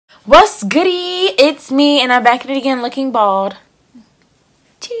What's goody? It's me, and I'm back at it again looking bald.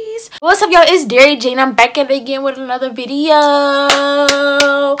 Jeez. What's up, y'all? It's Derry Jane. I'm back at it again with another video.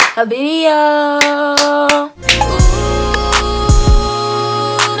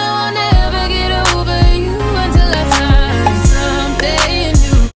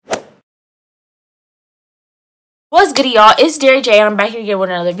 What's goody, y'all? It's Derry Jane. I'm back here again with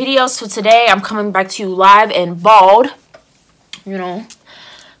another video. So today I'm coming back to you live and bald. You know,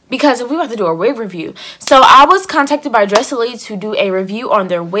 because we about to do a wig review. So I was contacted by Dress Elite to do a review on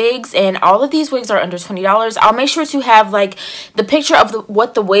their wigs, and all of these wigs are under $20. I'll make sure to have like the picture of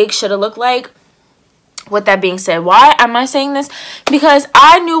what the wig should have looked like. With that being said, why am I saying this? Because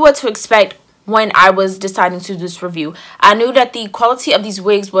I knew what to expect when I was deciding to do this review. I knew that the quality of these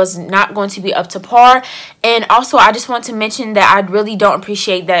wigs was not going to be up to par, and also I just want to mention that I really don't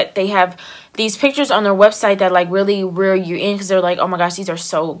appreciate that they have these pictures on their website that like really reel you in, because they're like, oh my gosh, these are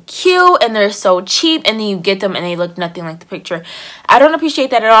so cute and they're so cheap, and then you get them and they look nothing like the picture. I don't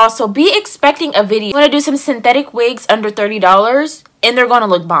appreciate that at all. So be expecting a video. I'm going to do some synthetic wigs under $30 and they're going to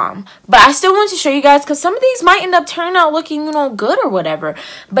look bomb. But I still want to show you guys because some of these might end up turning out looking, you know, good or whatever.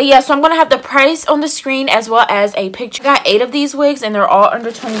 But yeah, so I'm going to have the price on the screen as well as a picture. I got 8 of these wigs and they're all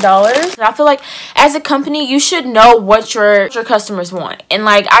under $20. And I feel like as a company, you should know what your customers want. And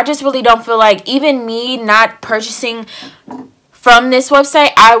like, I just really don't feel like, even me not purchasing from this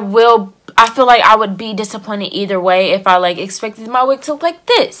website, I feel like I would be disappointed either way if I like expected my wig to look like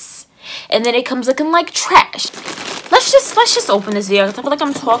this and then it comes looking like trash. Let's just open this video because I feel like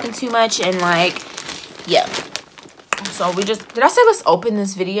I'm talking too much and like, yeah. So did I say let's open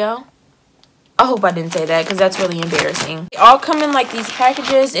this video? I hope I didn't say that because that's really embarrassing. They all come in like these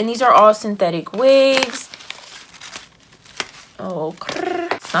packages, and these are all synthetic wigs. Oh,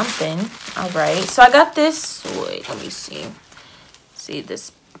 something. All right. So I got this. Wait, let me see. See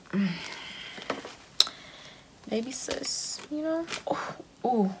this. Baby sis, you know?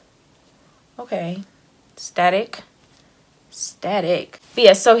 Ooh. Okay. Static. But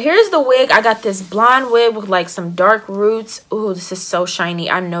yeah, so here's the wig. I got this blonde wig with like some dark roots. Ooh, this is so shiny.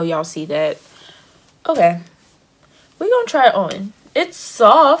 I know y'all see that. Okay. We're gonna try it on. It's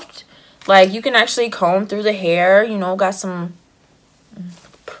soft. Like, you can actually comb through the hair. You know, got some...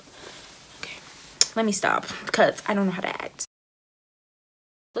 Okay. Let me stop because I don't know how to act.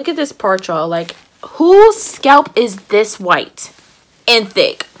 Look at this part, y'all. Like, whose scalp is this white and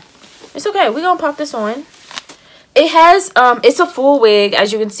thick? It's okay. We're gonna pop this on. It has it's a full wig.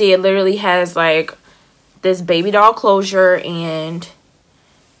 As you can see, it literally has like this baby doll closure and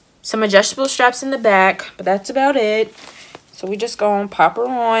some adjustable straps in the back, but that's about it. So we just gonna pop her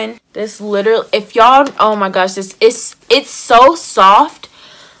on. This literally, if y'all, oh my gosh, it's so soft,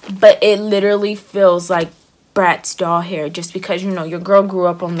 but it literally feels like Bratz doll hair, just because, you know, your girl grew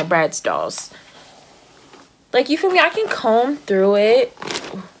up on the Bratz dolls. Like, you feel me? I can comb through it,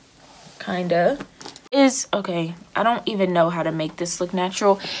 kinda. Okay, I don't even know how to make this look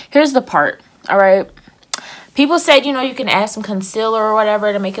natural. Here's the part. All right, people said, you know, you can add some concealer or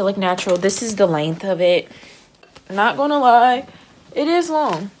whatever to make it look natural. This is the length of it. Not gonna lie, it is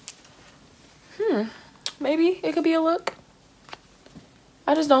long. Maybe it could be a look.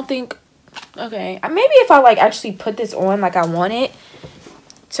 I just don't think. Okay, maybe if I like actually put this on like I want it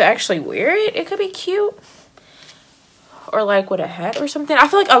to actually wear it, it could be cute. Or like with a hat or something. I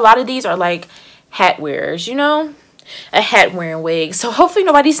feel like a lot of these are like hat wearers, you know, a hat wearing wig. So hopefully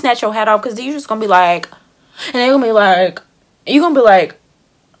nobody snatch your hat off, because you're just gonna be like, and they're gonna be like, you're gonna be like,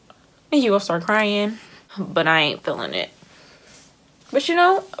 and you gonna start crying. But I ain't feeling it. But you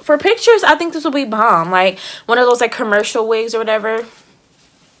know, for pictures, I think this will be bomb. Like one of those like commercial wigs or whatever,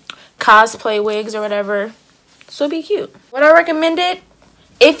 cosplay wigs or whatever. So it'll be cute. Would I recommend it?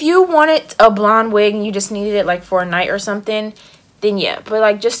 If you wanted a blonde wig and you just needed it like for a night or something, then yeah. But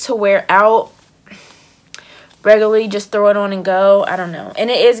like just to wear out regularly, just throw it on and go, I don't know.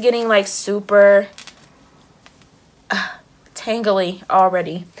 And it is getting like super tangly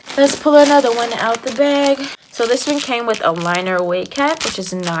already. Let's pull another one out the bag. So this one came with a liner wig cap, which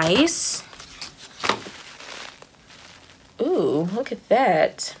is nice. Ooh, look at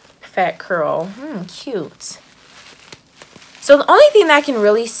that fat curl. Cute. So the only thing that I can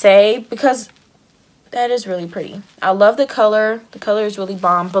really say, because that is really pretty, I love the color. The color is really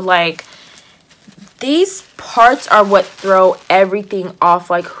bomb, but like these parts are what throw everything off.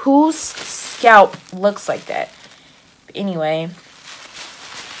 Like, whose scalp looks like that? But anyway,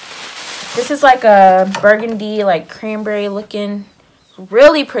 this is like a burgundy, like cranberry looking,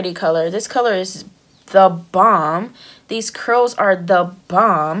 really pretty color. This color is the bomb. These curls are the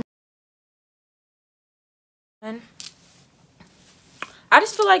bomb. I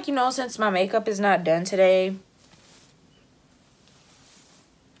just feel like, you know, since my makeup is not done today,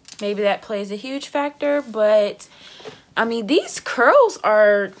 maybe that plays a huge factor. But I mean, these curls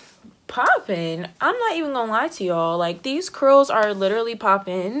are popping. I'm not even gonna lie to y'all. Like, these curls are literally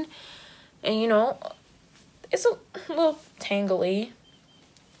popping. And, you know, it's a little tangly.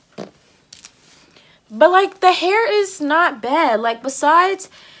 But, like, the hair is not bad. Like, besides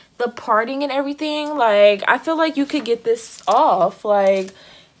the parting and everything, like, I feel like you could get this off. Like,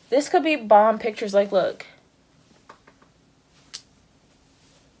 this could be bomb pictures. Like, look.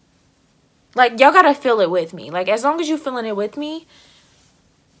 Like, y'all gotta feel it with me. Like, as long as you feeling it with me.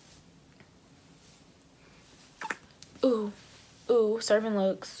 Ooh. Ooh, serving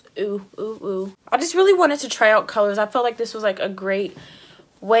looks. Ooh, ooh, ooh. I just really wanted to try out colors. I felt like this was, like, a great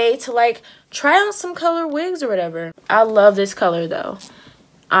way to, like, try out some color wigs or whatever. I love this color, though.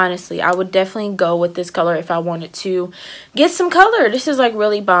 Honestly, I would definitely go with this color if I wanted to get some color. This is, like,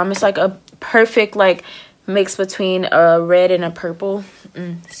 really bomb. It's, like, a perfect, like, mix between a red and a purple.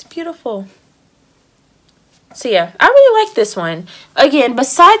 It's beautiful. So, yeah, I really like this one. Again,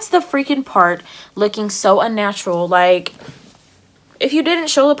 besides the freaking part looking so unnatural, like, if you didn't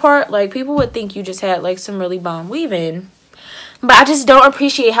show the part, like, people would think you just had, like, some really bomb weaving. But I just don't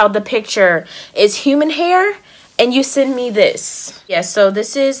appreciate how the picture is human hair and you send me this. Yeah, so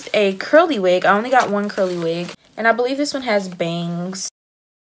this is a curly wig. I only got one curly wig. And I believe this one has bangs.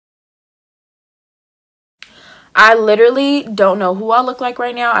 I literally don't know who I look like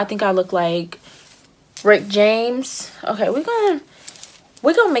right now. I think I look like Rick James. Okay, we're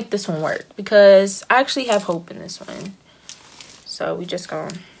gonna make this one work because I actually have hope in this one. So we just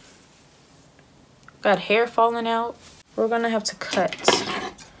got hair falling out. We're gonna have to cut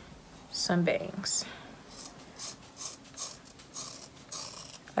some bangs.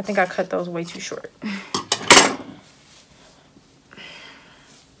 I think I cut those way too short.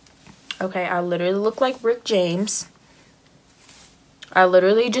 Okay, I literally look like Rick James. I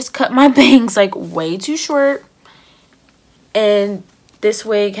literally just cut my bangs like way too short. And this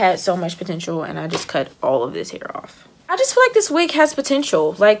wig had so much potential and I just cut all of this hair off. I just feel like this wig has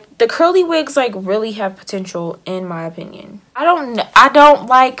potential. Like, the curly wigs, like, really have potential, in my opinion. I don't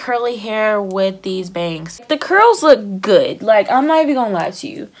like curly hair with these bangs. The curls look good. Like, I'm not even gonna lie to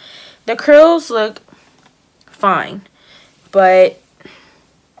you. The curls look fine. But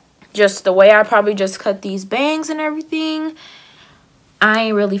just the way I probably just cut these bangs and everything, I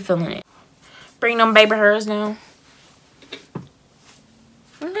ain't really feeling it. Bring them baby hairs now.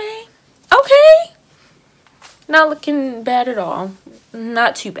 Okay. Okay. Not looking bad at all.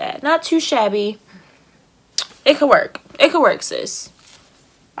 Not too bad. Not too shabby. It could work. It could work, sis.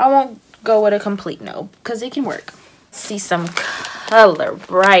 I won't go with a complete no because it can work. See some color.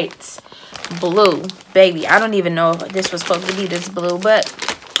 Bright blue. Baby, I don't even know if this was supposed to be this blue, but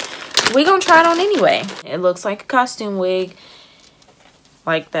we're going to try it on anyway. It looks like a costume wig.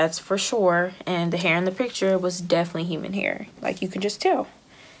 Like, that's for sure. And the hair in the picture was definitely human hair. Like, you can just tell.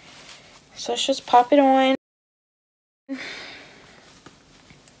 So let's just pop it on.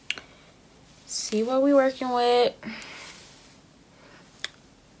 See what we're working with.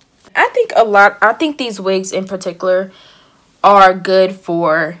 I think these wigs in particular are good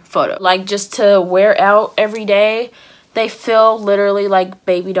for photo. Like, just to wear out every day. They feel literally like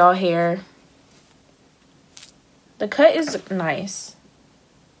baby doll hair. The cut is nice.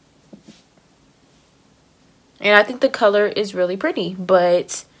 And I think the color is really pretty,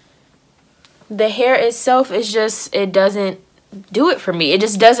 but the hair itself is just, it doesn't do it for me. It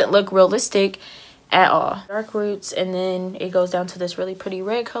just doesn't look realistic at all. Dark roots, and then it goes down to this really pretty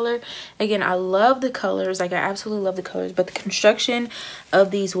red color. Again, I love the colors. Like, I absolutely love the colors, but the construction of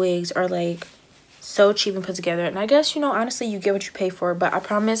these wigs are, like, so cheap and put together. And I guess, you know, honestly, you get what you pay for. But I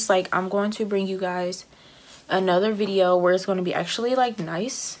promise, like, I'm going to bring you guys another video where it's going to be actually, like,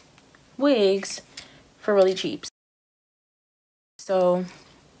 nice wigs for really cheap. So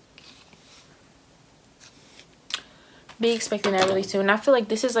be expecting that really soon. I feel like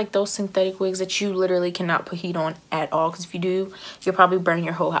this is like those synthetic wigs that you literally cannot put heat on at all, because if you do, you'll probably burn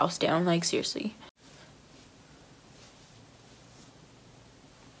your whole house down. Like, seriously.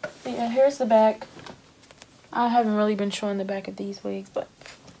 But yeah, here's the back. I haven't really been showing the back of these wigs, but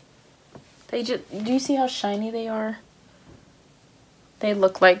they just, do you see how shiny they are? They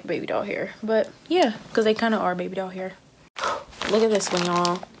look like baby doll hair, but yeah, because they kind of are baby doll hair. Look at this one,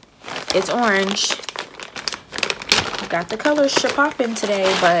 y'all. It's orange. Got the colors popping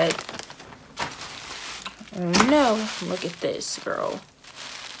today, but no, look at this, girl.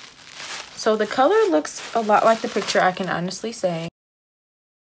 So the color looks a lot like the picture, I can honestly say.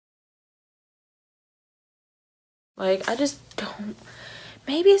 Like, I just don't,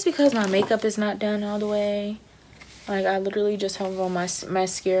 Maybe it's because my makeup is not done all the way. Like, I literally just have on my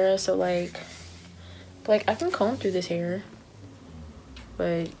mascara, so like I can comb through this hair,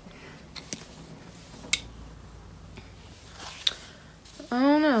 but I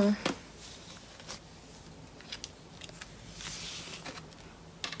don't know.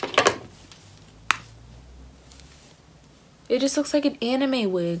 It just looks like an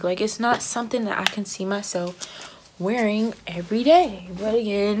anime wig. Like, it's not something that I can see myself wearing every day. But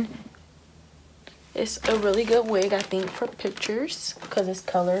again, it's a really good wig, I think, for pictures because it's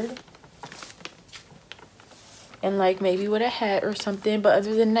colored. And like maybe with a hat or something. But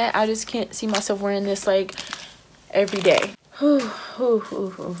other than that, I just can't see myself wearing this like every day.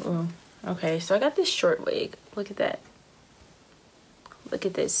 Okay, so I got this short wig. Look at that. Look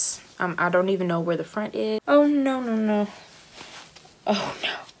at this. I don't even know where the front is. Oh, no, no, no. Oh,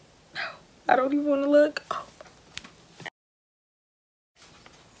 no. No. I don't even want to look.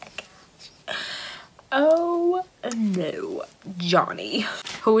 Oh, no. Johnny.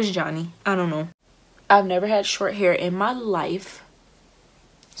 Who is Johnny? I don't know. I've never had short hair in my life.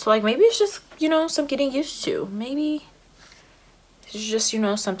 So, like, maybe it's just, you know, some getting used to. Maybe it's just, you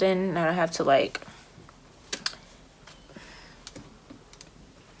know, something that I have to, like...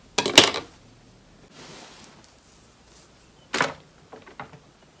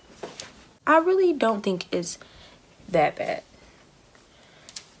 I really don't think it's that bad.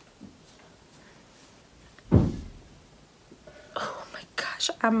 Oh my gosh,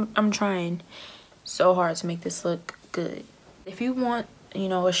 I'm trying so hard to make this look good. If you want, you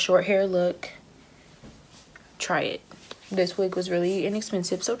know, a short hair look, try it. This wig was really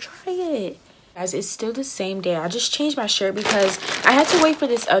inexpensive, so try it. Guys, it's still the same day. I just changed my shirt because I had to wait for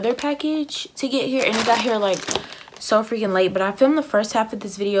this other package to get here, and it got here like so freaking late. But I filmed the first half of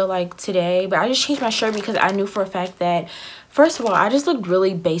this video like today, but I just changed my shirt because I knew for a fact that, first of all, I just looked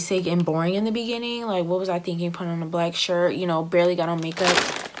really basic and boring in the beginning. Like, what was I thinking, putting on a black shirt, you know, barely got on makeup.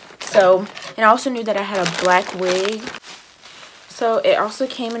 So, and I also knew that I had a black wig. So it also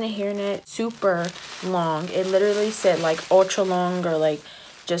came in a hairnet, super long. It literally said like ultra long or like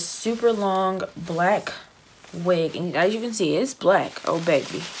just super long black wig. And as you can see, it's black. Oh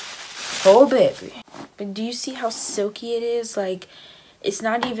baby, oh baby. But do you see how silky it is? Like, it's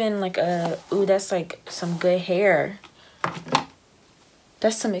not even like a, ooh, that's like some good hair.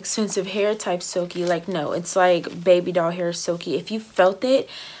 That's some expensive hair type silky. Like, no, it's like baby doll hair silky. If you felt it,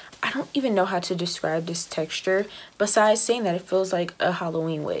 I don't even know how to describe this texture besides saying that it feels like a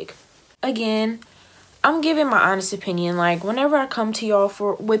Halloween wig. Again, I'm giving my honest opinion. Like, whenever I come to y'all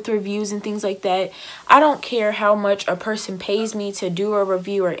with reviews and things like that, I don't care how much a person pays me to do a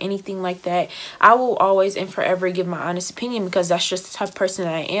review or anything like that. I will always and forever give my honest opinion because that's just the type of person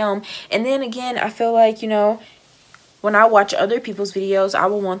that I am. And then again, I feel like, you know, when I watch other people's videos, I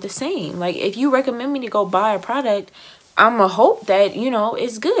will want the same. Like, if you recommend me to go buy a product, I'ma hope that, you know,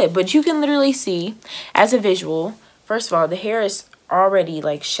 it's good. But you can literally see as a visual, first of all, the hair is already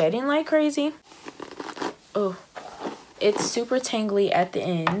like shedding like crazy. Oh, it's super tangly at the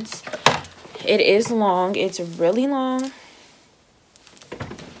ends. It is long. It's really long.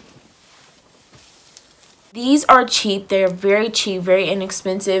 These are cheap. They're very cheap, very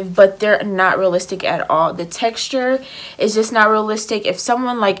inexpensive, but they're not realistic at all. The texture is just not realistic. If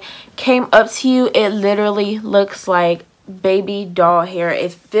someone like came up to you, it literally looks like baby doll hair.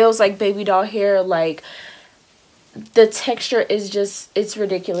 It feels like baby doll hair. Like, the texture is just, it's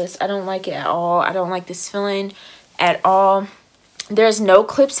ridiculous. I don't like it at all. I don't like this feeling at all. There's no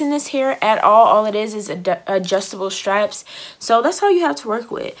clips in this hair at all. All it is adjustable straps. So that's how you have to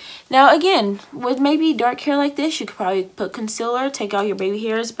work with. Now, again, with maybe dark hair like this, you could probably put concealer, take out your baby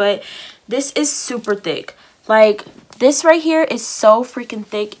hairs. But this is super thick. Like, this right here is so freaking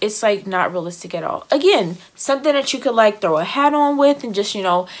thick. It's, like, not realistic at all. Again, something that you could, like, throw a hat on with and just, you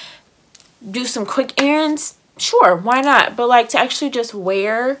know, do some quick errands. Sure, why not? But, like, to actually just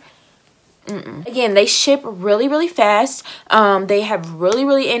wear... Again, they ship really, really fast. They have really,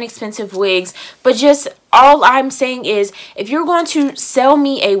 really inexpensive wigs. But just all I'm saying is, if you're going to sell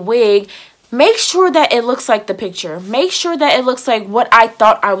me a wig, make sure that it looks like the picture. Make sure that it looks like what I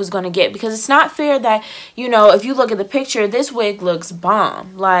thought I was going to get. Because it's not fair that, you know, if you look at the picture, this wig looks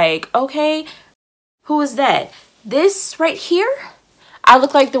bomb. Like, okay, who is that? This right here? I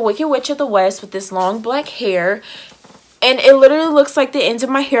look like the Wicked Witch of the West with this long black hair. And it literally looks like the ends of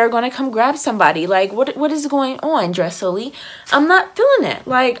my hair are going to come grab somebody. Like, what is going on, Dressily? I'm not feeling it.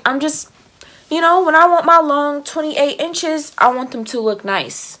 Like, I'm just, you know, when I want my long 28 inches, I want them to look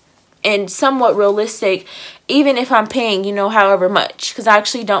nice and somewhat realistic, even if I'm paying, you know, however much. Because I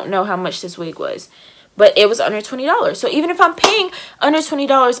actually don't know how much this wig was. but it was under $20. So even if I'm paying under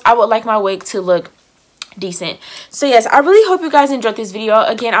 $20, I would like my wig to look decent. So yes, I really hope you guys enjoyed this video.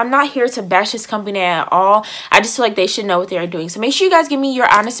 Again, I'm not here to bash this company at all. I just feel like they should know what they are doing. So make sure you guys give me your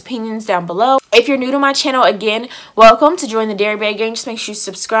honest opinions down below. If you're new to my channel, again, welcome to join the Dairy Bear gang. Just make sure you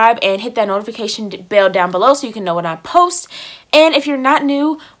subscribe and hit that notification bell down below so you can know when I post. And if you're not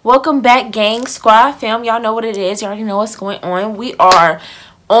new, welcome back, gang, squad, fam. Y'all know what it is. You already know what's going on. We are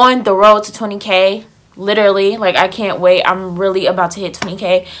on the road to 20K. Literally, like, I can't wait. I'm really about to hit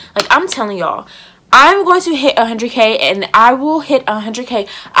 20K. Like, I'm telling y'all, I'm going to hit 100K, and I will hit 100K.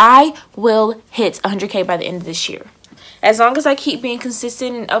 I will hit 100K by the end of this year. As long as I keep being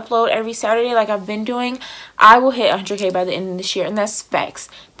consistent and upload every Saturday like I've been doing, I will hit 100K by the end of this year. And that's facts.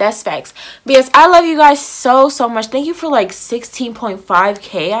 That's facts. Because I love you guys so, so much. Thank you for like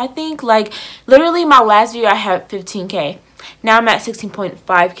 16.5K, I think. Like, literally my last video I had 15K. Now I'm at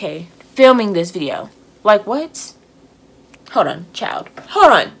 16.5K filming this video. Like, what? Hold on, child.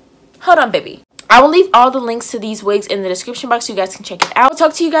 Hold on. Hold on, baby. I will leave all the links to these wigs in the description box so you guys can check it out. I'll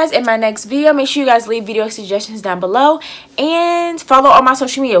talk to you guys in my next video. Make sure you guys leave video suggestions down below. And follow all my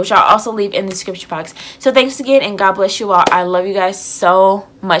social media, which I'll also leave in the description box. So thanks again, and God bless you all. I love you guys so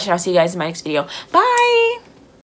much, and I'll see you guys in my next video. Bye!